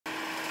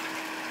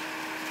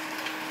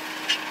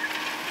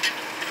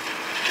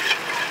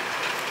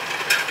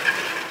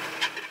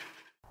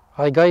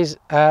Hi guys,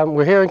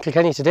 we're here in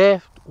Kilkenny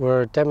today.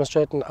 We're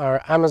demonstrating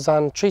our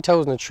Amazon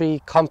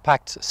 3003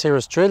 compact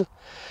Cirrus drill.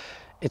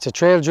 It's a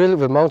trail drill.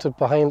 We're mounted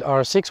behind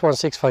our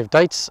 6165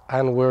 Dites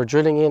and we're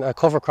drilling in a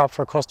cover crop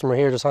for a customer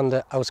here just on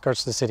the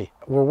outskirts of the city.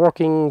 We're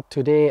working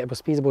today at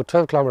speeds about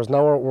 12 kilometers an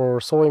hour. Our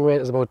sowing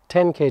rate is about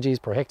 10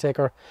 kgs per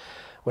hectare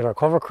with our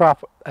cover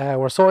crop.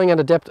 We're sowing at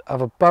a depth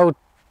of about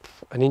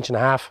 1.5 inches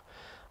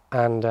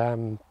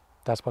and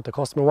that's what the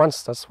customer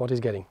wants, that's what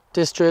he's getting.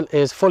 This drill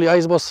is fully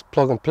isobus,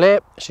 plug and play.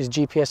 She's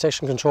GPS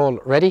section control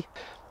ready.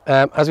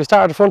 As we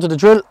start at the front of the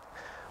drill,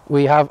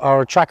 we have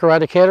our track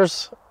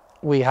eradicators,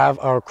 we have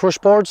our crush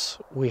boards,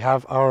 we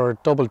have our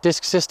double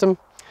disc system.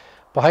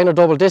 Behind our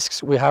double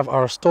discs we have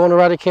our stone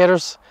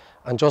eradicators,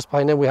 and just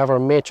behind them we have our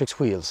matrix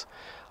wheels.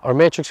 Our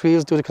matrix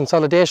wheels do the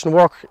consolidation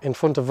work in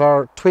front of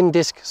our twin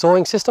disc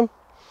sowing system,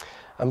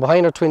 and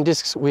behind our twin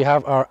discs we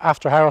have our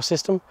after harrow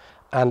system.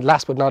 And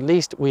last but not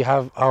least, we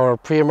have our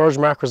pre-emerge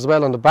markers as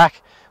well on the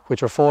back,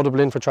 which are foldable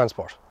in for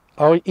transport.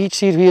 Each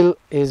seed wheel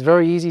is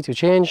very easy to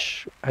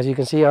change. As you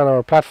can see on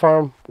our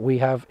platform, we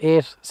have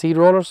 8 seed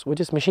rollers with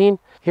this machine.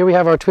 Here we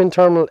have our twin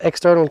terminal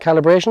external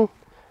calibration,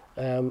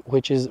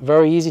 which is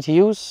very easy to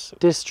use.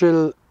 This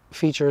drill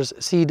features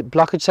seed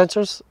blockage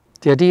sensors.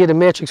 The idea of the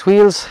matrix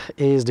wheels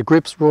is the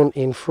grips run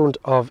in front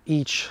of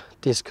each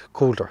disc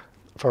coulter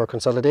for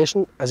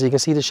consolidation. As you can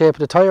see the shape of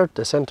the tyre,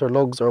 the centre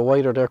lugs are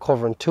wider, they're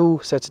covering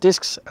 2 sets of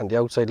discs, and the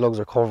outside lugs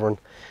are covering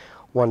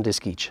 1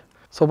 disc each.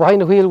 So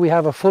behind the wheel we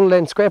have a full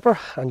length scraper,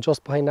 and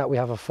just behind that we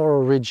have a furrow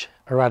ridge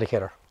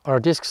eradicator. Our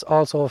discs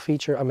also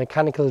feature a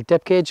mechanical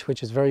depth gauge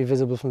which is very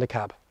visible from the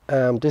cab.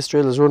 This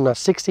drill is running at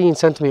 16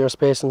 centimetre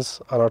spacings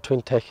on our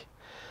twin tech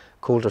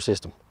coulter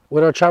system.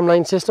 With our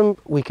tramline system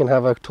we can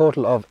have a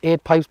total of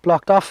 8 pipes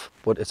blocked off,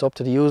 but it's up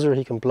to the user.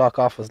 He can block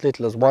off as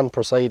little as 1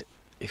 per side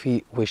if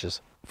he wishes.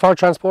 For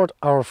transport,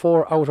 our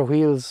 4 outer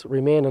wheels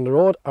remain on the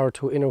road, our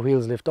 2 inner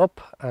wheels lift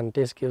up, and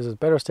this gives us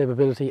better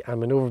stability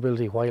and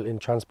manoeuvrability while in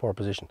transport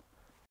position.